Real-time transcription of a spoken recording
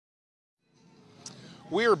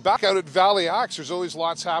We are back out at Valley Axe. There's always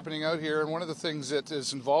lots happening out here, and one of the things that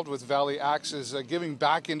is involved with Valley Axe is giving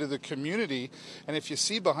back into the community. And if you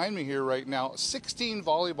see behind me here right now, 16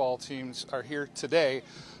 volleyball teams are here today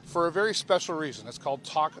for a very special reason. It's called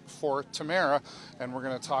Talk For Tamara, and we're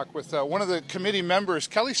going to talk with one of the committee members,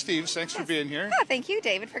 Kelly Steeves. Thanks for being here. Oh, thank you,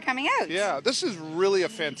 David, for coming out. Yeah, this is really a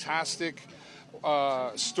fantastic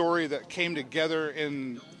story that came together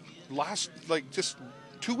in just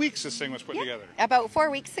 2 weeks. This thing was put together. About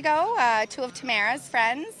 4 weeks ago, two of Tamara's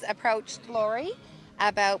friends approached Lori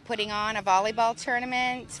about putting on a volleyball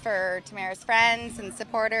tournament for Tamara's friends and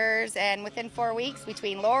supporters, and within 4 weeks,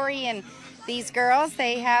 between Lori and these girls,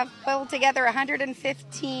 they have pulled together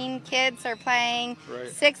 115 kids are playing,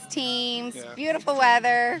 6 teams, beautiful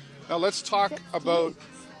weather. Now let's talk about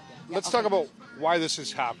why this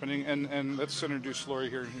is happening, and let's introduce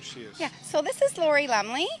Lori here and who she is. Yeah, so this is Lori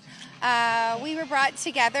Lumley. We were brought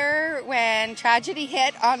together when tragedy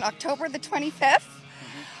hit on October the 25th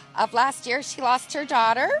of last year. She lost her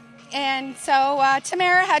daughter, and so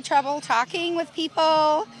Tamara had trouble talking with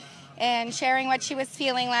people and sharing what she was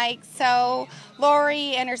feeling like. So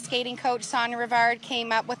Lori and her skating coach, Sonia Rivard,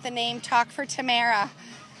 came up with the name Talk For Tamara.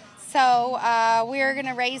 So we're going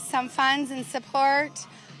to raise some funds in support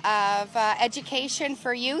of education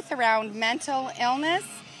for youth around mental illness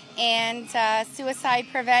and suicide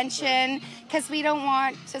prevention, because we don't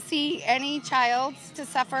want to see any child to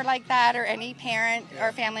suffer like that, or any parent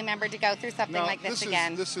or family member to go through something like this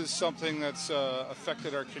again. This is something that's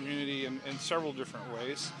affected our community in several different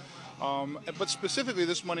ways. But specifically,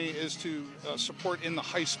 this money is to support in the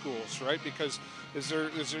high schools, right? Because is there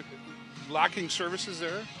lacking services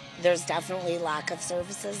there? There's definitely lack of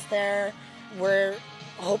services there. We're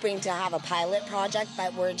hoping to have a pilot project,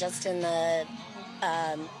 but we're just in the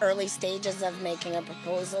early stages of making a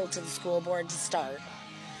proposal to the school board to start.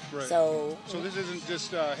 Right. So this isn't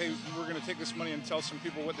just, hey, we're going to take this money and tell some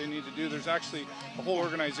people what they need to do. There's actually a whole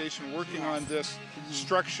organization working on this,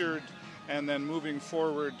 structured, and then moving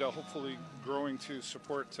forward, hopefully growing to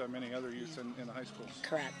support many other youth in the high schools.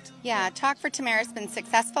 Correct. Yeah, Talk For Tamara has been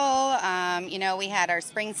successful. We had our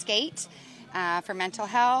spring skate for mental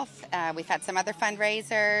health. We've had some other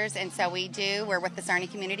fundraisers, and so we're with the Sarnia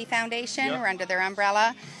Community Foundation. We're under their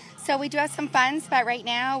umbrella. So we do have some funds, but right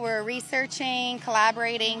now we're researching,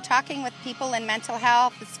 collaborating, talking with people in mental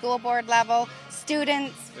health, the school board level,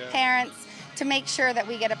 students, parents, to make sure that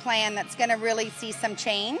we get a plan that's going to really see some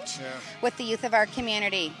change with the youth of our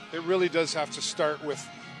community. It really does have to start with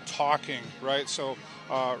talking, right? So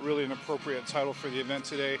really an appropriate title for the event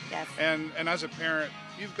today. Yes. And as a parent,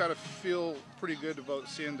 you've got to feel pretty good about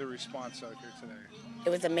seeing the response out here today. it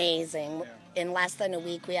was amazing. Yeah. In less than a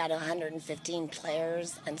week, we had 115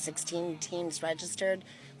 players and 16 teams registered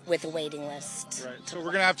with a waiting list. Right. So we're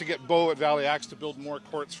going to have to get Bo at Valley Axe to build more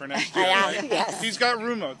courts for next year. Right? Yes. He's got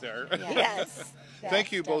room out there. Yes.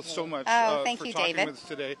 Thank you both so much for talking David. with us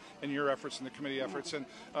today and your efforts and the committee efforts. And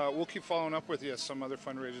we'll keep following up with you some other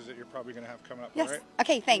fundraisers that you're probably going to have coming up. Yes. All right?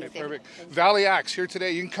 Okay, thanks. Okay, perfect. Valley Axe here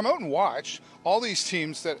today. You can come out and watch all these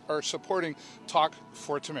teams that are supporting Talk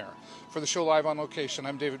For Tamara. For the show live on location,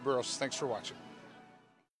 I'm David Burrows. Thanks for watching.